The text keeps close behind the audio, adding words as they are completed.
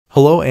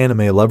Hello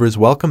anime lovers,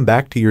 welcome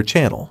back to your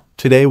channel.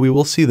 Today we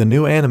will see the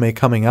new anime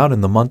coming out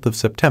in the month of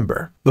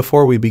September.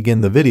 Before we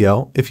begin the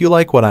video, if you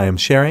like what I am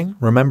sharing,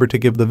 remember to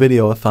give the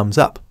video a thumbs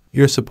up.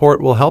 Your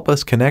support will help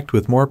us connect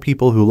with more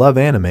people who love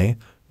anime,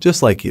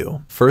 just like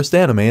you. First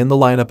anime in the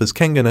lineup is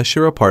KENGAN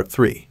ASHURA Part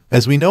 3.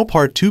 As we know,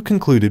 Part 2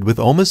 concluded with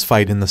Oma's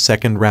fight in the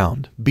second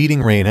round,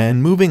 beating Ragna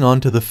and moving on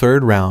to the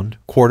third round,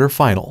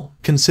 quarter-final.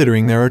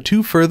 Considering there are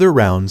two further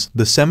rounds,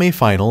 the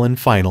semi-final and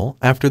final,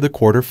 after the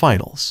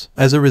quarter-finals.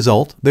 As a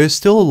result, there's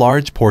still a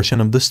large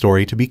portion of the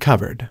story to be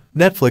covered.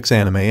 Netflix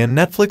Anime and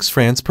Netflix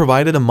France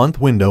provided a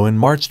month window in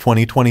March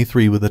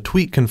 2023 with a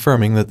tweet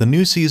confirming that the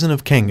new season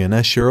of KENGAN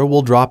ASHURA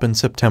will drop in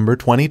September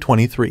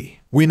 2023.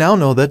 We now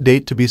know that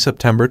date to be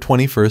September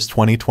 21st,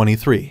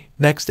 2023.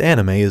 Next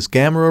anime is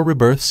GAMERA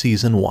REBIRTH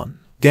Season 1.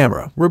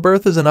 GAMERA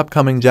REBIRTH is an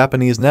upcoming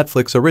Japanese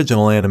Netflix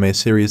original anime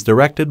series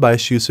directed by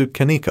Shusuke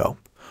Kaneko,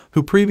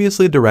 who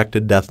previously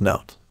directed Death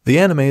Note. The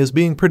anime is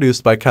being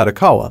produced by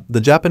Kadokawa,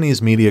 the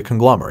Japanese media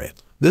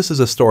conglomerate. This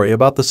is a story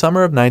about the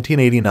summer of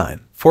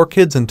 1989. 4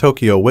 kids in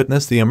Tokyo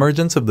witness the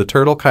emergence of the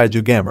turtle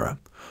kaiju GAMERA,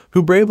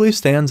 who bravely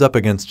stands up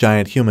against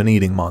giant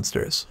human-eating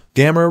monsters.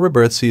 GAMERA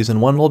REBIRTH Season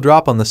 1 will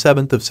drop on the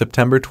 7th of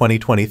September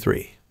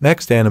 2023.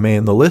 Next anime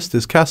in the list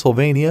is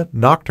CASTLEVANIA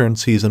NOCTURNE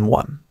Season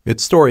 1.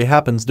 Its story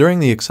happens during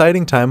the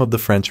exciting time of the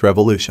French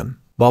Revolution.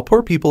 While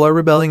poor people are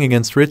rebelling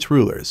against rich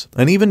rulers,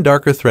 an even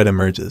darker threat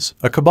emerges,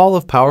 a cabal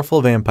of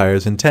powerful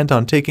vampires intent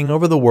on taking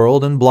over the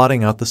world and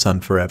blotting out the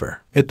sun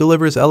forever. It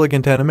delivers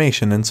elegant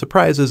animation and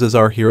surprises as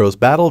our heroes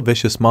battle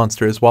vicious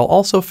monsters while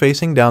also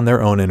facing down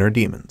their own inner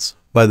demons.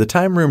 By the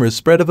time rumors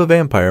spread of a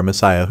vampire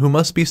messiah who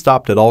must be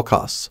stopped at all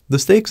costs, the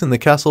stakes in the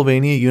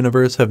Castlevania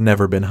universe have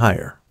never been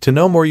higher. To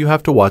know more, you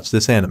have to watch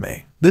this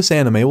anime. This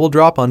anime will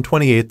drop on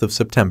 28th of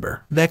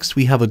September. Next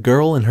we have A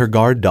Girl and Her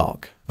Guard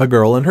Dog. A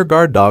Girl and Her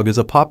Guard Dog is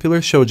a popular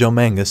shoujo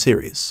manga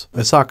series.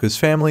 Asaku's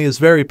family is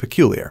very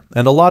peculiar,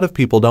 and a lot of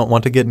people don't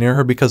want to get near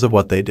her because of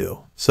what they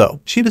do.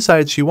 So, she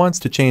decides she wants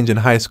to change in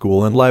high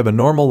school and live a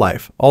normal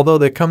life, although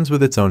that comes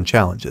with its own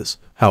challenges.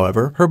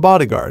 However, her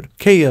bodyguard,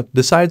 Keiya,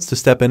 decides to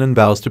step in and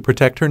vows to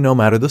protect her no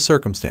matter the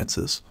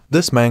circumstances.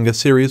 This manga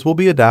series will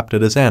be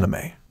adapted as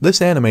anime.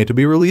 This anime to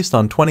be released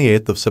on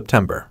 28th of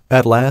September.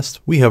 At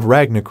last, we have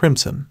Ragna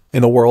Crimson.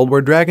 In a world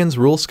where dragons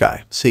rule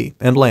sky, sea,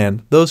 and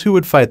land, those who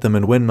would fight them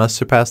and win must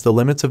surpass the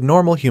limits of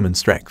normal human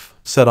strength.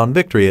 Set on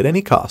victory at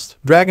any cost,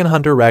 dragon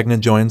hunter Ragna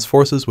joins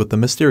forces with the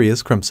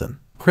mysterious Crimson.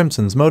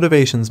 Crimson's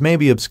motivations may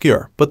be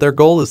obscure, but their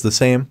goal is the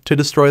same, to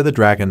destroy the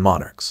dragon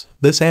monarchs.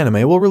 This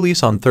anime will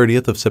release on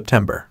 30th of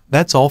September.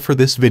 That's all for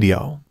this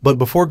video. But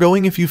before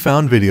going, if you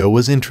found video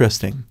was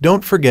interesting,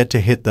 don't forget to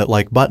hit that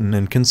like button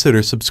and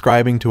consider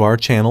subscribing to our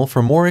channel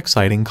for more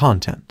exciting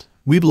content.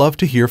 We'd love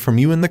to hear from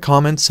you in the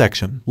comments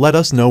section. Let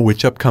us know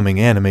which upcoming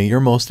anime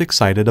you're most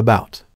excited about.